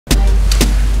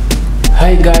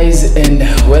Hi guys, and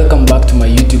welcome back to my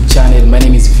YouTube channel. My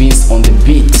name is Vince on the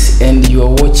beat, and you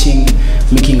are watching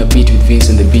Making a Beat with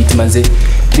Vince on the beat, manze.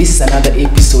 This is another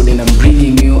episode, and I'm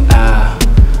bringing you a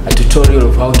tutorial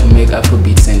of how to make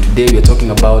afrobeats. And today we are talking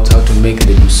about how to make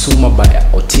the DUSUMA by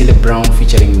OTILE Brown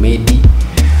featuring MEDDY,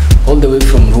 all the way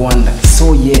from Rwanda.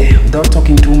 So yeah, without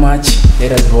talking too much,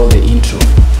 let us roll the intro.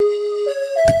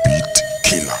 The beat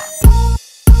killer.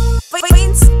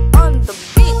 Vince on the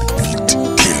beat. Beat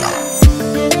killer.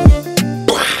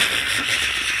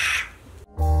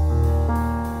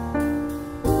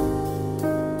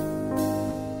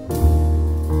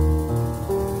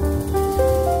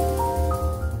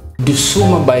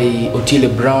 DUSUMA by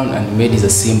OTILE Brown and MEDDY is a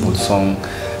simple song.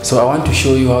 So I want to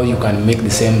show you how you can make the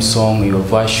same song, your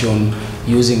version,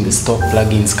 using the stock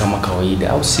plugins kama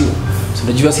kawaida. Au sio? So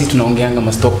najua sisi tunaongeanga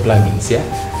ma stock plugins, yeah?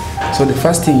 So the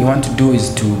first thing you want to do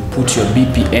is to put your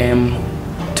BPM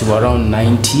to around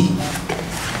 90.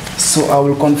 So I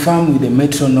will confirm with the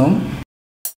metronome.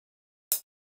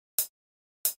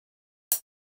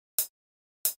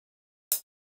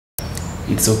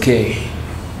 It's okay.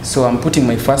 So I'm putting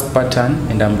my first pattern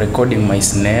and I'm recording my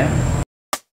snare.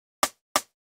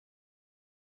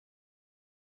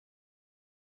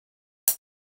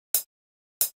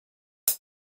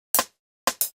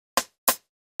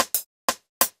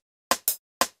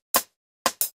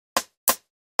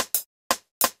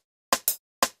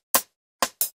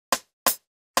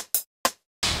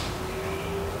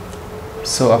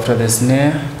 So after the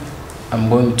snare, I'm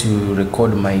going to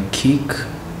record my kick.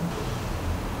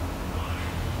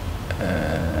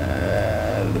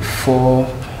 The 4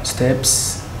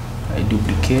 steps I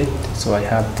duplicate, so I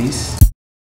have this.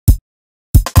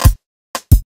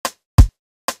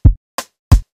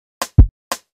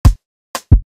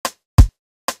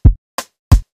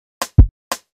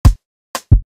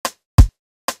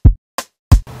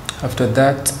 After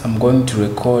that, I'm going to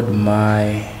record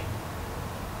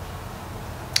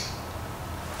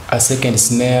a second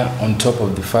snare on top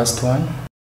of the first one.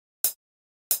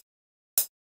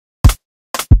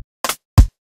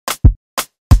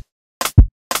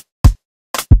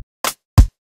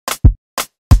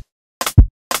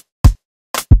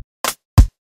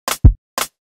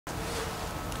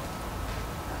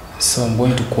 So I'm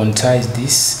going to quantize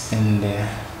this, and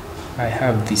I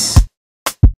have this.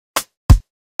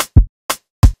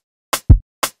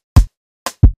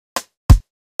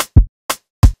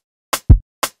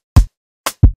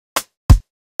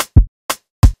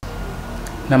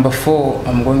 Number 4,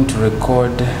 I'm going to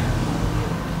record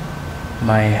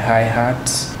my hi-hat.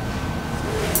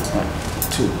 1,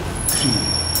 2, 3.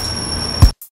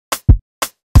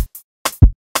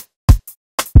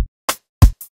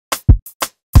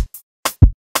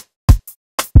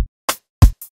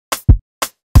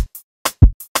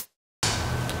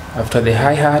 After the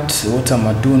hi-hat, what I'm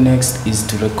gonna do next is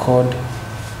to record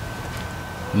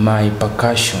my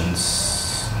percussions.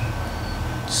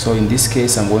 So in this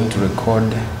case, I'm going to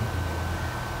record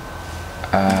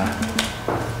a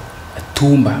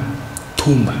tuba.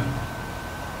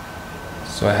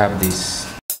 So I have this.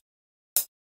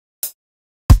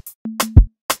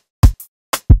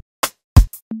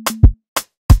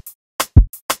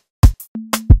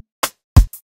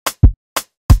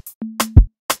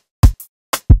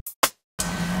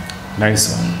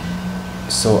 Nice one.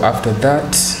 So after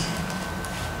that,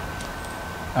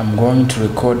 I'm going to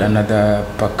record another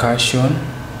percussion,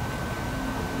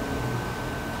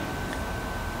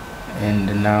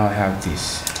 and now I have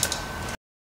this.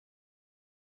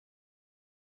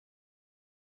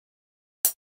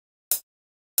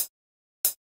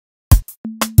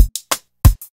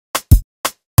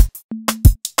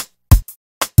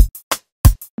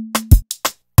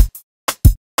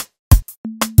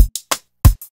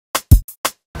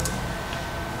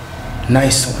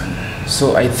 Nice one.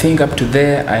 So I think up to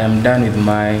there I am done with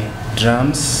my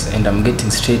drums, and I'm getting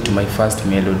straight to my first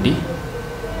melody.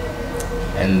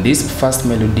 And this first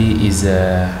melody is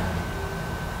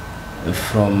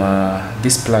from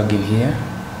this plugin here,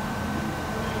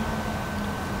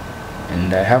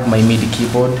 and I have my MIDI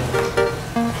keyboard.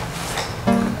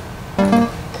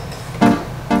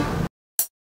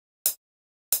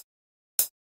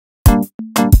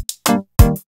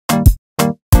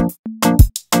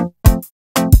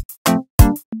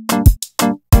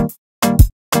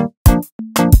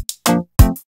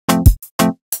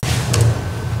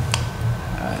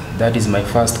 That is my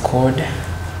first chord.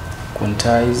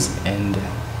 Quantize and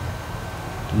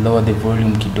lower the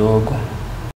volume kidogo.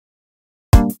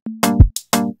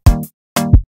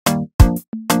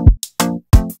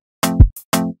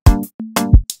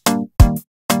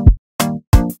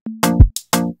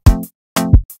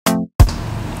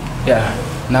 Yeah,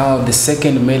 now the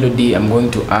second melody I'm going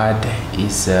to add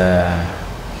is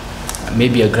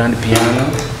maybe a grand piano.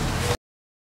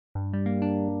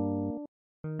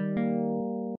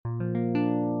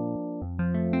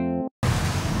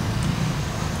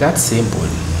 That's simple.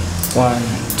 1,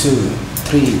 2,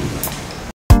 3.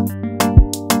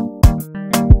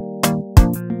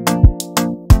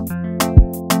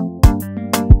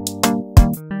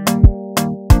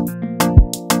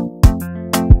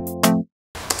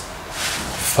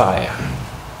 Fire.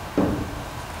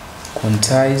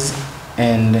 Quantize,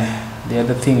 and the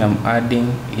other thing I'm adding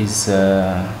is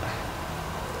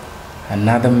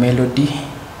another melody.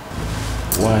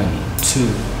 1, 2,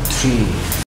 3.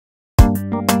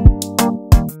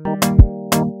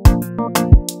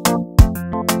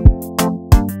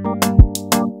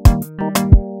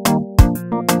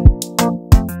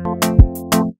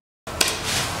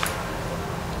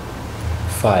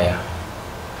 Fire.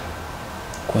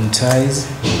 Quantize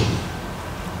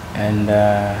and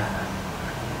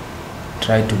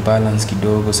try to balance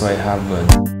kidogo so I have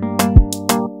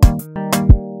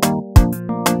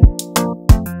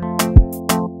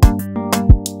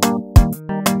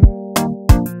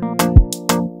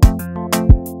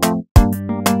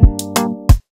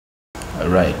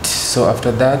right. So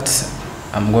after that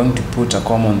I'm going to put a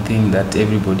common thing that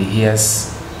everybody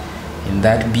hears in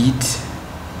that beat.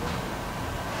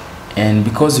 And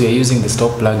because we are using the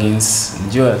stock plugins,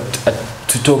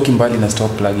 to talk mbali na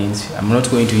stock plugins, I'm not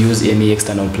going to use any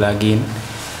external plugin.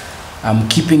 I'm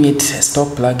keeping it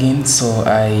stock plugin, so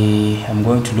I am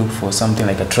going to look for something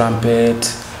like a trumpet,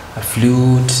 a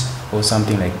flute, or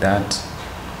something like that.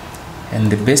 And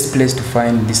the best place to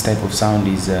find this type of sound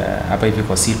is hapa hivi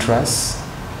kwa Citrus.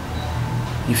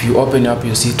 If you open up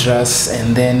your Citrus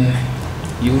and then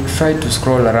you try to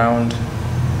scroll around,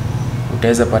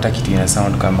 utaweza pata kitu ina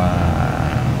sound kama,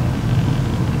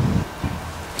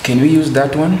 can we use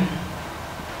that one?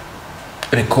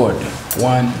 Record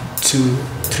 1, 2,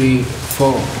 3,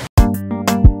 4.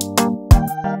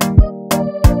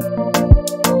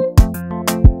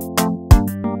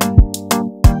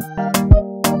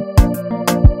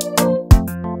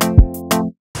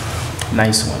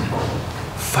 Nice one.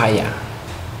 Fire.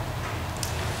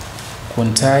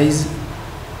 Quantize,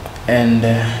 and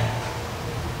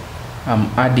I'm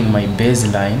adding my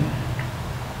bass line.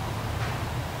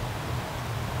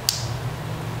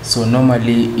 So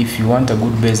normally if you want a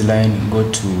good bass line, go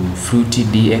to Fruity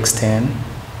DX10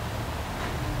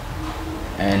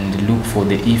 and look for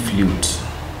the E flute.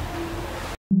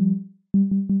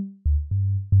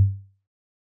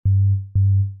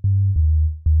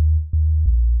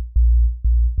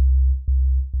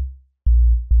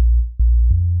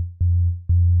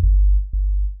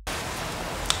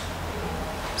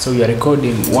 So we are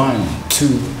recording 1, 2,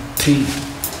 3.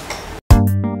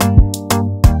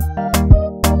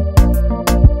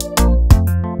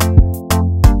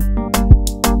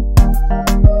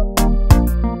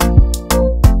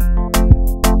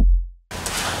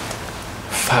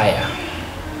 Fire.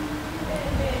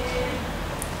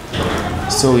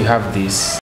 So we have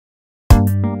this.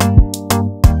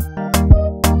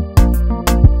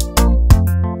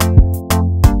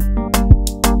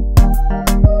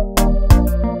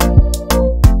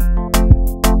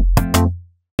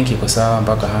 Sawa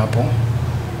mpaka hapo.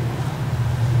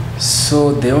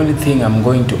 So the only thing I'm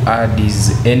going to add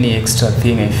is any extra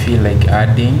thing I feel like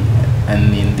adding,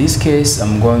 and in this case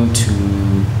I'm going to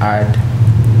add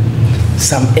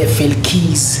some FL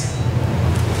keys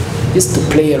just to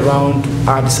play around, to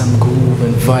add some groove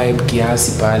and vibe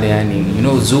kiasi pale, yani you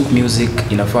know zouk music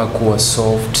inafaa kuwa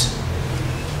soft.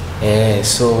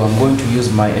 So I'm going to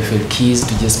use my FL keys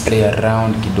to just play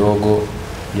around kidogo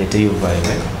yete hiyo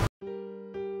vibe.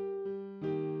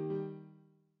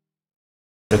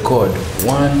 Record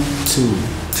 1, 2,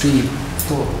 3,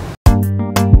 4.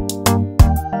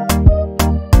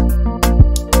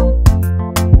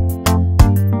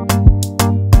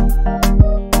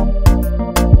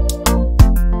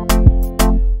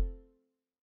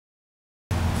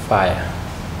 Fire.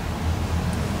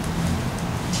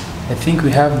 I think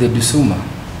we have the DUSUMA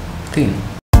thing.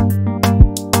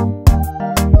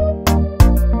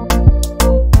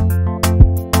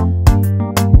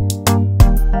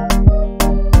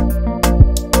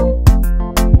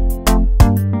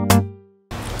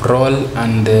 Roll,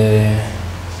 and you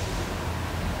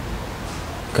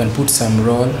can put some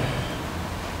roll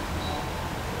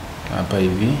hapa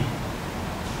hivi.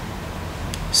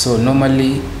 So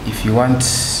normally if you want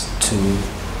to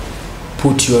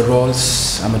put your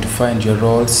rolls, to find your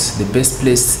rolls, the best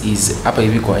place is hapa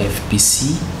hivi kwa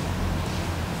FPC.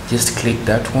 Just click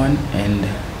that one and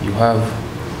you have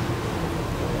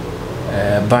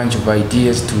a bunch of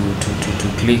ideas to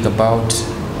click about.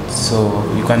 So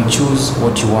you can choose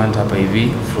what you want hapa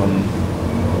hivi from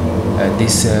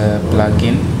this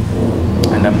plugin,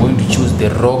 and I'm going to choose the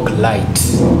rock light.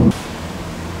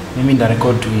 Mimi nda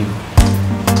record to him.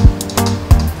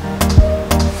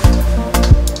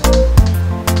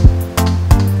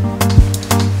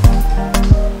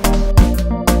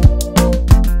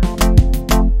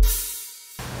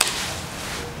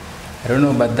 I don't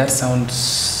know, but that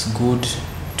sounds good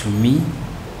to me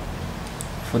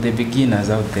for the beginners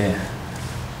out there.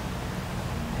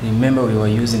 Remember, we were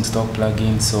using stock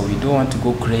plugins, so we don't want to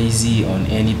go crazy on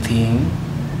anything.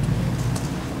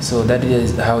 So that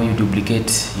is how you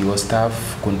duplicate your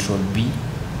stuff. Control B.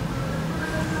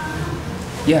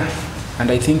 Yeah,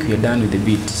 and I think we are done with the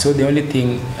beat. So the only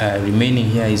thing remaining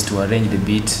here is to arrange the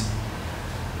beat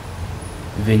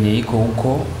venye iko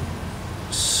huko.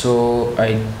 So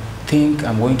I think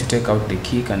I'm going to take out the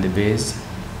kick and the bass.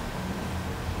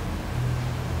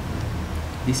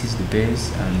 This is the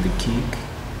bass and the kick.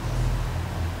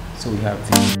 So we have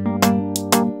this.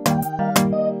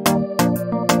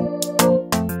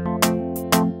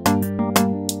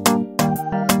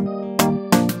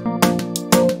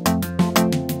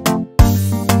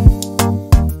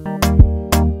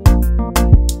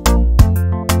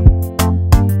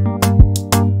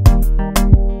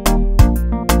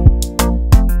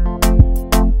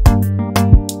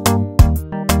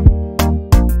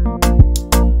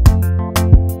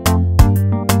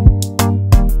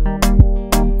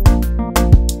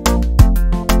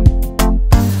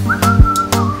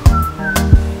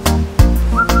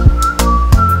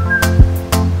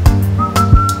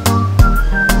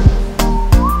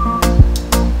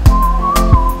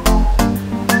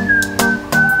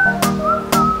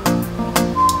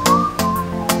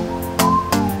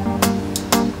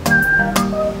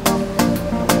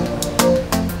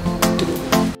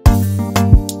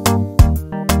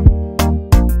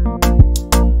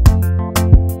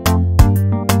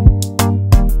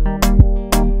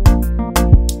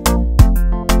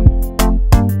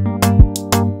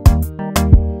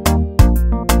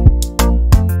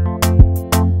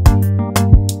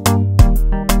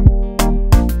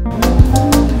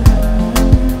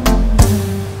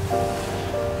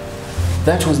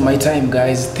 That was my time,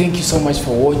 guys. Thank you so much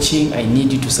for watching. I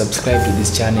need you to subscribe to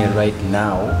this channel right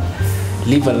now.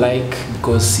 Leave a like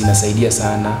because inasaidia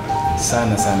sana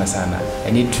sana.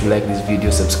 I need to like this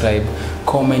video, subscribe,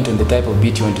 comment on the type of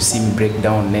beat you want to see me break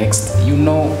down next. You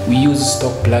know, we use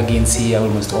stock plugins here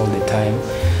almost all the time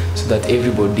so that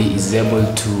everybody is able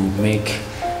to make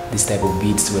this type of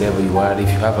beats wherever you are. If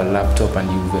you have a laptop and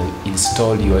you've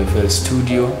installed your FL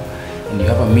Studio and you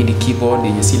have a MIDI keyboard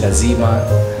and you see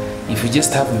lazima, if you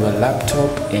just have your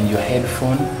laptop and your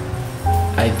headphone,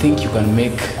 I think you can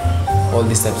make all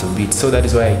these types of beats. So that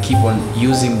is why I keep on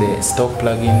using the stock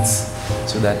plugins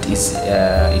so that it's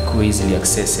easily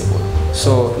accessible.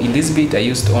 So in this beat I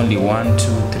used only 1,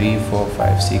 2, 3, 4,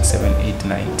 5, 6, 7, 8,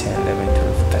 9, 10, 11,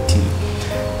 12,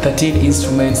 13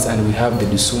 instruments, and we have the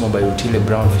DUSUMA by OTILE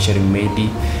Brown featuring MEDDY,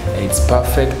 and it's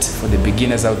perfect for the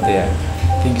beginners out there.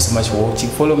 Thank you so much for watching.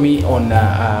 Follow me on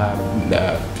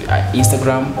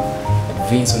Instagram at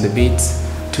VINC on the beat,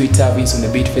 Twitter VINC on the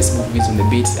beat, Facebook VINC on the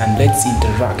beat, and let's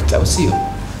interact. I'll see you.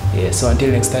 Yeah, so until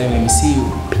next time, let me see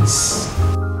you. Peace.